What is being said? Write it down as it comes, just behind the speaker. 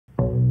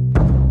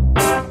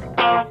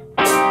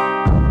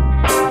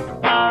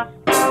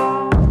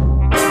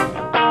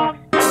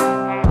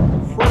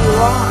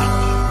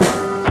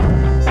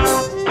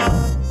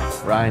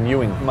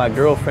My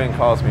girlfriend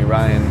calls me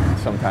Ryan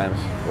sometimes.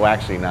 Well,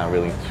 actually not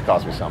really. She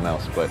calls me something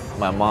else. But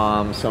my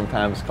mom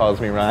sometimes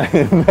calls me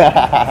Ryan.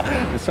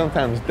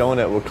 Sometimes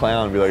Donut will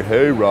clown and be like,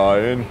 hey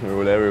Ryan, or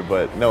whatever,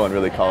 but no one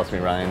really calls me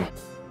Ryan.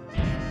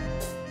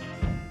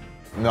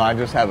 No, I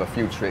just have a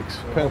few tricks.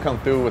 Couldn't come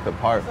through with the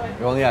part.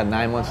 We only had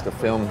 9 months to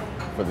film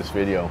for this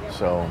video,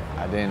 so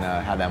I didn't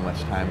have that much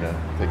time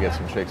to get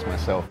some tricks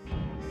myself.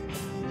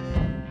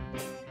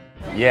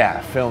 Yeah,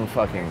 I filmed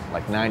fucking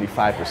like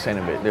 95%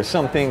 of it. There's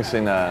some things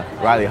in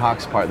Riley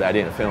Hawk's part that I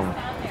didn't film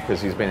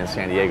because he's been in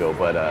San Diego,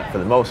 but for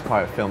the most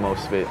part, I filmed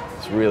most of it.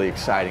 It's really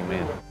exciting,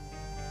 man.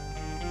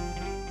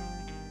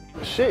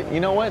 Shit, you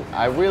know what?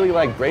 I really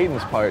like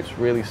Braden's part. It's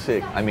really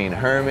sick. I mean,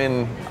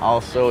 Herman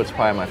also, it's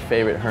probably my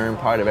favorite Herm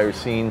part I've ever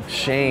seen.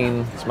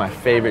 Shane, it's my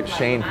favorite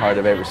Shane part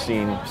I've ever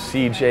seen.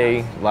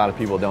 CJ, a lot of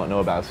people don't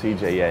know about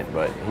CJ yet,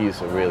 but he's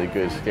a really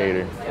good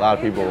skater. A lot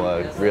of people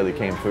really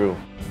came through.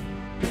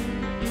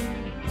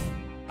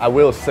 I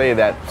will say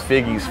that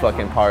Figgy's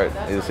fucking part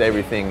is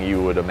everything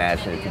you would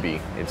imagine it to be.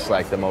 It's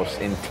like the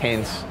most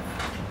intense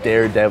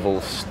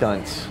daredevil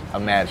stunts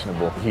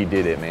imaginable. He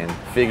did it, man.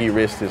 Figgy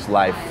risked his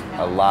life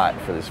a lot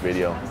for this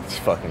video. It's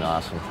fucking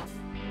awesome.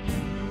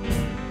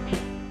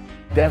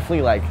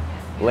 Definitely like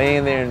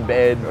laying there in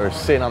bed or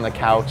sitting on the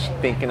couch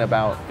thinking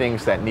about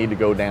things that need to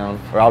go down.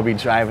 Or I'll be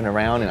driving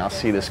around and I'll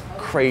see this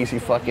crazy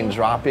fucking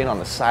drop in on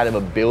the side of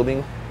a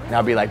building and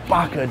I'll be like,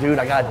 Baka, dude,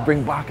 I gotta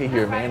bring Baka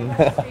here, man.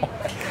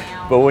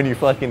 But when you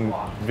fucking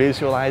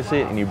visualize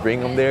it and you bring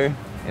them there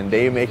and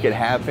they make it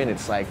happen,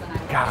 it's like,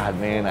 God,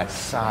 man, I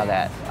saw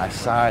that. I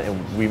saw it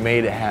and we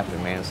made it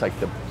happen, man. It's like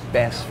the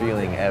best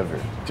feeling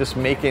ever. Just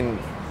making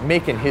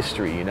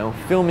history, you know?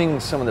 Filming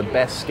some of the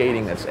best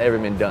skating that's ever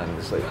been done.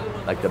 It's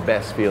like the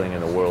best feeling in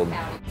the world.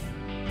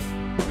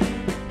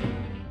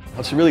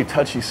 It's a really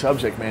touchy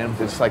subject, man.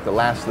 It's like the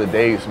last of the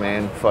days,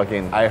 man.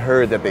 Fucking, I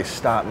heard that they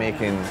stopped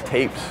making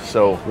tapes.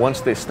 So once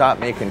they stop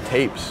making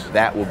tapes,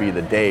 that will be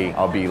the day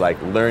I'll be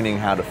like learning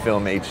how to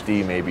film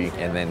HD maybe,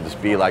 and then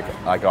just be like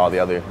all the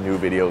other new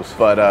videos.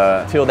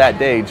 But till that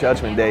day,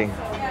 Judgment Day,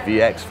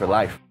 VX for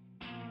life.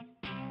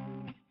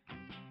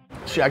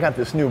 Shit, I got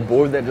this new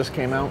board that just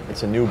came out.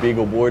 It's a new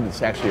Beagle board.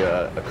 It's actually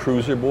a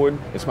cruiser board.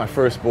 It's my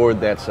first board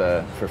that's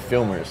for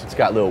filmers. It's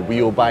got little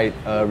wheel bite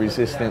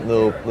resistant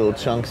little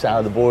chunks out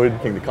of the board. I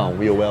think they call them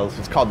wheel wells.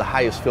 It's called the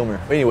highest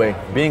filmer. But anyway,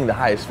 being the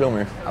highest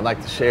filmer, I'd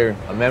like to share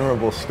a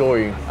memorable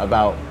story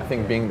about, I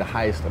think, being the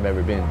highest I've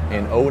ever been.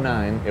 In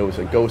 '09, it was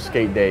a Go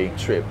Skate Day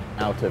trip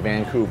out to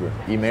Vancouver.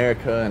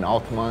 America and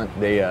Altamont,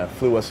 they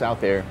flew us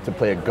out there to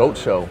play a goat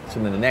show.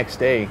 So then the next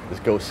day was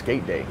Go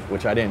Skate Day,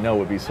 which I didn't know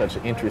would be such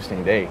an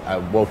interesting day.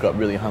 I woke up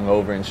really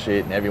hungover and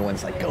shit, and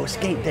everyone's like, Go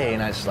Skate Day,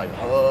 and I was just like,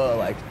 oh,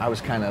 like I was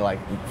kind of like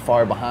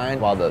far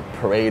behind while the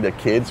parade of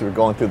kids were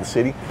going through the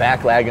city.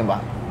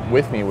 Backlagging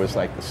with me was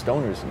like the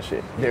stoners and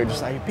shit. They were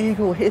just like,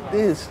 Beagle, hit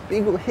this,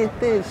 Beagle, hit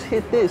this,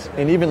 hit this.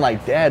 And even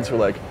like dads were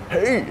like,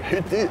 hey,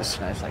 hit this.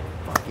 And I was like,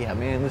 fuck yeah,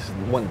 man, this is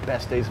one of the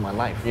best days of my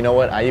life. You know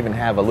what? I even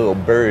have a little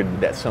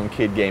bird that some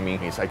kid gave me.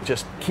 He's like,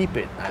 just keep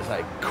it. I was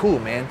like, cool,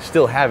 man.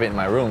 Still have it in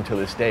my room till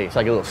this day. It's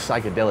like a little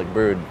psychedelic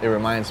bird. It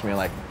reminds me of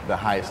like the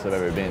highest I've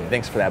ever been.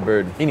 Thanks for that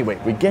bird. Anyway,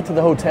 we get to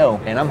the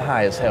hotel and I'm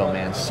high as hell,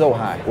 man, so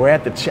high. We're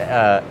at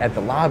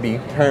the lobby.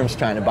 Herm's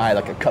trying to buy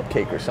like a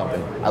cupcake or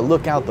something. I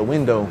look out the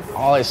window.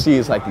 All I see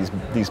is like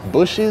these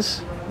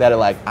bushes that are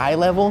like eye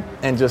level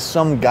and just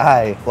some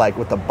guy like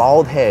with a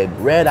bald head,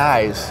 red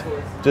eyes,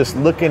 just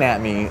looking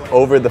at me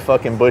over the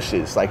fucking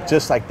bushes, like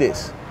just like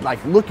this,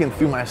 like looking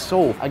through my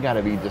soul. I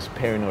gotta be just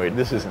paranoid.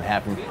 This isn't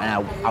happening.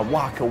 And I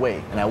walk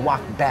away and I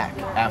walk back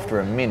after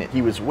a minute.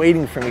 He was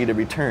waiting for me to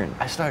return.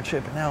 I start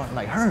tripping out. I'm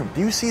like, Herm,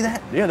 do you see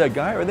that? Yeah, that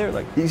guy right there,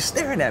 like he's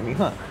staring at me,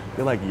 huh?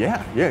 They're like,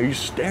 yeah, he's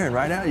staring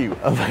right at you.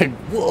 I'm like,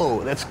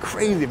 whoa, that's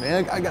crazy,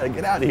 man. I gotta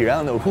get out of here. I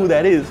don't know who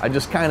that is. I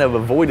just kind of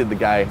avoided the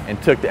guy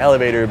and took the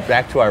elevator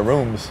back to our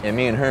rooms. And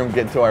me and Herm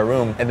get to our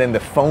room and then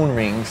the phone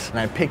rings and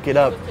I pick it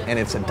up and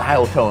it's a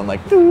dial tone,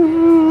 like,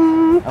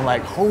 doo. I'm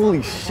like,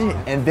 holy shit.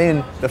 And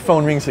then the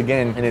phone rings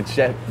again and it's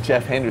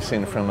Jeff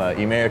Henderson from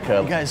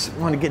America. You guys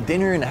want to get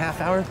dinner in a half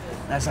hour?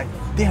 And I was like,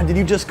 damn, did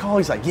you just call?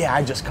 He's like, yeah,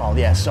 I just called.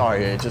 Yeah,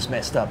 sorry, it just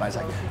messed up. I was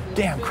like,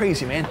 damn,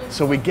 crazy, man.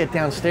 So we get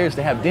downstairs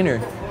to have dinner,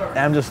 and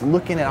I'm just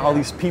looking at all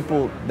these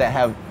people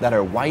that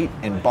are white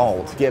and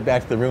bald. Get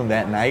back to the room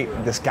that night,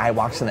 this guy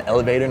walks in the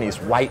elevator and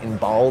he's white and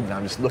bald, and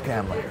I'm just looking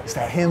at him like, is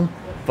that him?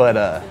 But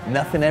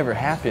nothing ever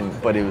happened,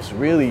 but it was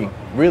really,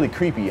 really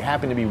creepy. It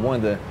happened to be one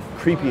of the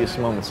creepiest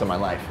moments of my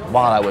life,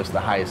 while I was the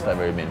highest I've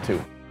ever been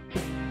too.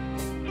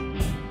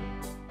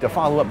 To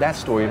follow up that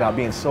story about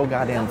being so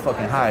goddamn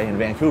fucking high in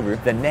Vancouver,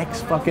 the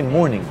next fucking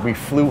morning, we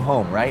flew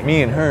home, right?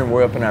 Me and Herm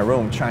were up in our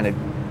room trying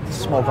to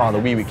smoke all the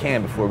weed we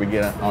can before we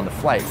get on the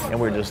flight. And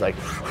we're just like,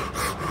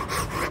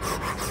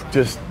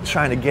 just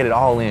trying to get it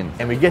all in.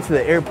 And we get to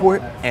the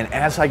airport, and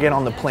as I get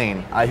on the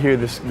plane, I hear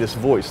this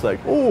voice like,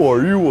 oh,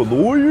 are you a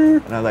lawyer?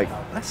 And I'm like,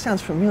 that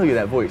sounds familiar,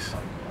 that voice.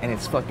 And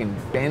it's fucking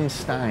Ben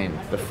Stein,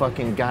 the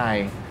fucking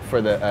guy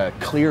for the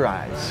clear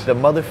eyes. The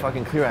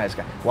motherfucking clear eyes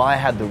guy. Well, I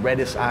had the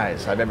reddest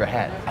eyes I've ever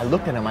had. I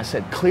looked at him, I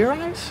said, clear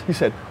eyes? He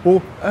said,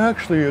 well,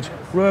 actually it's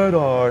red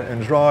eye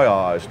and dry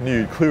eyes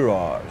need clear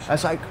eyes. I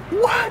was like,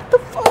 what the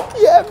fuck?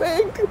 Yeah,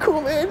 man,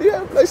 cool, man.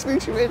 Yeah, nice to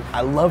meet you, man.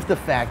 I love the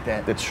fact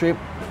that the trip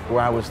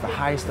where I was the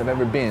highest I've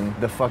ever been,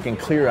 the fucking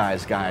clear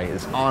eyes guy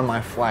is on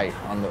my flight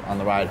on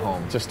the ride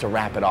home, just to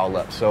wrap it all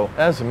up. So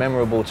that was a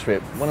memorable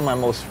trip. One of my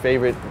most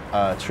favorite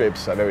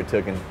trips I've ever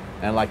taken.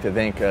 And I'd like to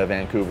thank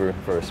Vancouver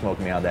for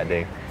smoking me out that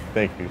day.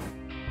 Thank you.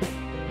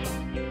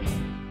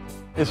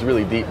 It's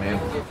really deep, man.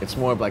 It's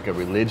more of like a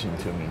religion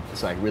to me.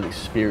 It's like really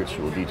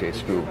spiritual, DJ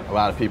Screw. A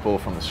lot of people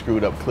from the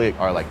Screwed Up Clique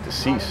are like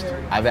deceased.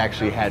 I've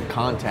actually had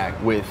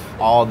contact with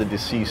all the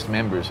deceased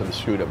members of the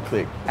Screwed Up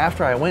Clique.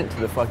 After I went to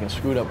the fucking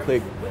Screwed Up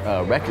Clique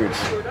records,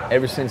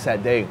 ever since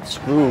that day,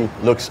 Screw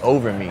looks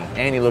over me.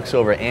 And he looks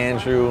over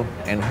Andrew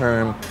and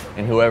Herm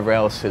and whoever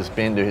else has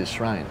been to his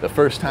shrine. The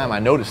first time I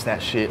noticed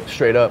that shit,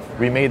 straight up,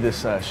 we made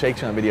this Shake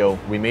Junt video.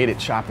 We made it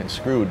chopped and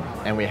screwed,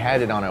 and we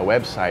had it on our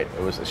website.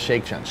 It was a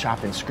Shake Junt,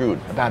 chopped and screwed.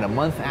 About a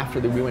month after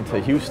we went to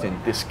Houston,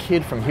 this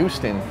kid from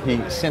Houston, he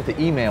sent the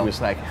email. He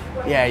was like,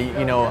 yeah,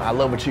 you know, I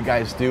love what you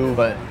guys do,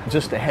 but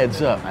just a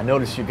heads up, I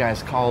noticed you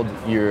guys called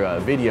your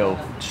video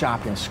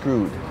chopped and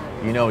screwed.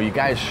 You know, you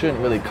guys shouldn't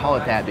really call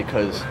it that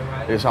because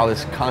there's all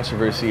this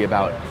controversy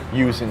about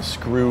using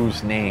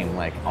Screw's name,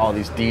 like all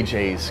these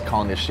DJs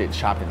calling this shit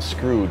chopped and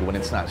screwed when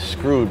it's not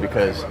screwed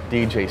because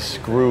DJ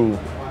Screw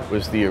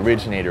was the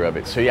originator of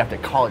it. So you have to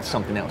call it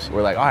something else.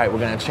 We're like, all right, we're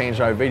gonna change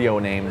our video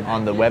name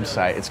on the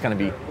website. It's gonna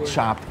be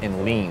Chopped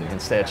and Lean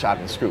instead of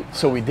Chopped and Screwed.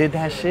 So we did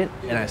that shit,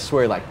 and I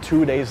swear like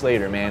 2 days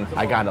later, man,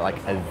 I got like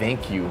a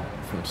thank you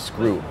from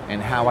Screw.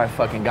 And how I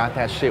fucking got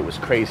that shit was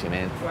crazy,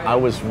 man. I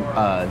was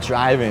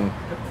driving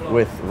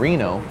with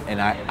Reno,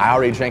 and I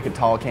already drank a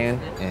tall can,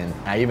 and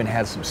I even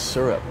had some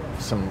syrup,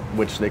 some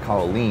which they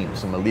call a lean,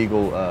 some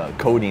illegal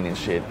codeine and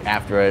shit.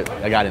 After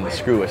I got in the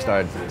Screw, I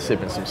started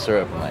sipping some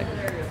syrup and like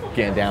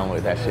getting down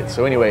with that shit.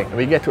 So anyway,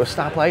 we get to a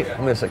stoplight,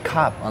 and there's a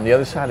cop on the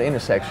other side of the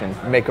intersection.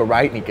 We make a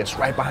right, and he gets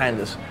right behind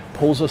us,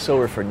 pulls us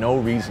over for no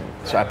reason.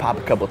 So I pop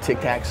a couple of Tic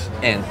Tacs,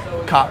 and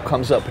cop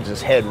comes up, puts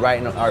his head right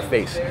in our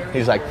face.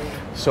 He's like,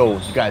 so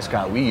you guys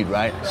got weed,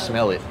 right?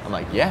 Smell it. I'm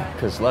like, yeah,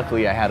 because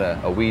luckily I had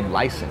a weed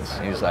license.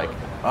 And he's like,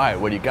 all right,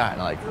 what do you got?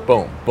 And I'm like,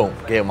 boom, boom,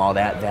 gave him all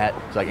that.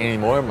 He's like, any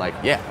more? I'm like,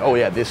 yeah, oh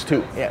yeah, this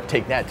too. Yeah,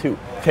 take that too.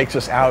 Takes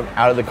us out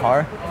of the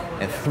car,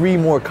 and 3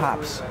 more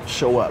cops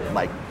show up.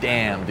 Like,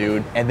 damn,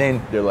 dude. And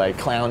then they're like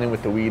clowning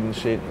with the weed and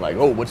shit. Like,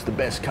 oh, what's the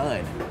best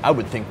kind? I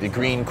would think the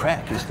green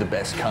crack is the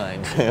best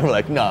kind. We're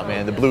like, nah,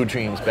 man, the blue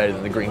dream's better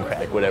than the green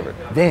crack, whatever.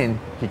 Then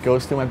he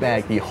goes through my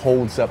bag, he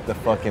holds up the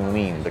fucking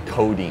lean, the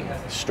codeine,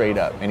 straight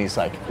up. And he's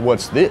like,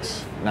 what's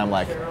this? And I'm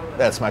like,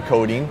 that's my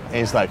codeine. And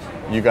he's like,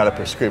 you got a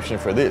prescription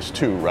for this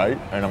too, right?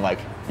 And I'm like,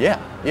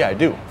 yeah, I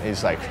do. And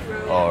he's like,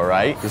 all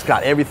right. He's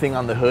got everything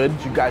on the hood.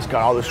 You guys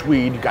got all this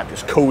weed, you got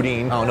this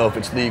codeine. I don't know if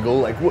it's legal.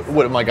 Like,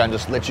 what am I gonna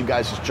just let you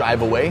guys just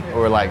drive away?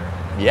 Or like,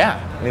 yeah.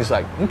 And he's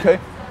like, okay,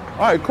 all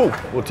right, cool.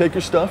 We'll take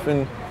your stuff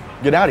and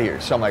get out of here.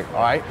 So I'm like,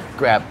 all right,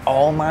 grab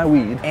all my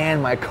weed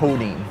and my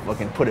codeine,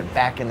 fucking put it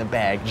back in the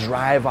bag,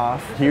 drive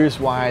off. Here's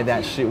why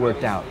that shit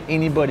worked out.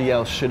 Anybody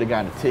else should have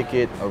got a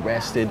ticket,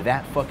 arrested.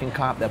 That fucking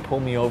cop that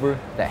pulled me over,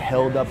 that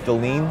held up the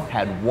lean,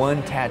 had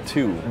one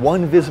tattoo,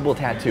 one visible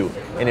tattoo,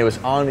 and it was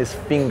on his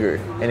finger,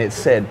 and it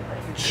said,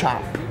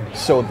 chop.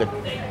 So the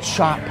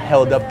chop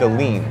held up the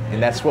lean,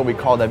 and that's what we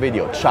call that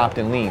video, chopped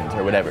and leaned,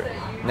 or whatever.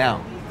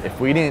 Now, if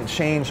we didn't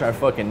change our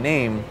fucking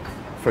name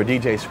for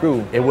DJ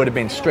Screw, it would have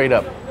been straight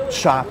up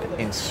Chopped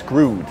and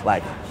Screwed.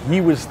 Like, he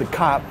was the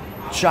cop,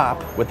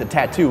 Chop, with the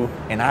tattoo,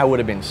 and I would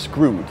have been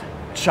screwed.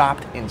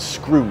 Chopped and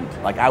Screwed.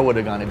 Like, I would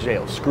have gone to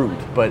jail, screwed.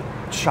 But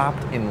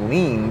Chopped and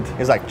Leaned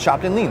is like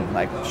chopped and lean.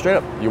 Like, straight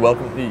up, you're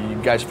welcome,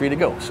 you guys free to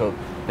go. So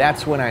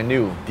that's when I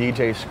knew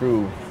DJ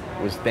Screw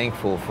was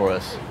thankful for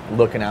us,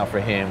 looking out for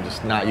him,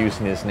 just not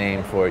using his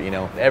name for, you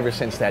know. Ever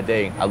since that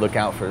day, I look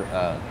out for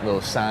little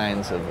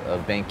signs of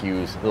thank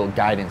yous, little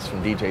guidance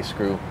from DJ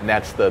Screw. And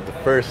that's the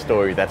first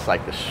story, that's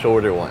like the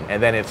shorter one.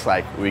 And then it's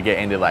like, we get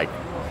into like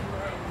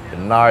the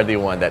gnarly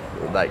one that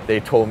like they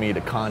told me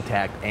to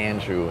contact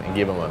Andrew and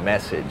give him a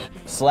message.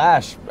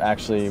 Slash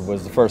actually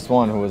was the first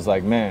one who was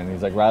like, man,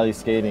 he's like, Riley's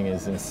skating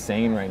is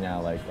insane right now.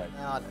 Like.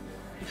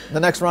 The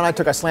next run I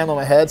took, I slammed on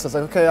my head, so I was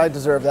like, okay, I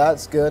deserve that,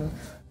 it's good.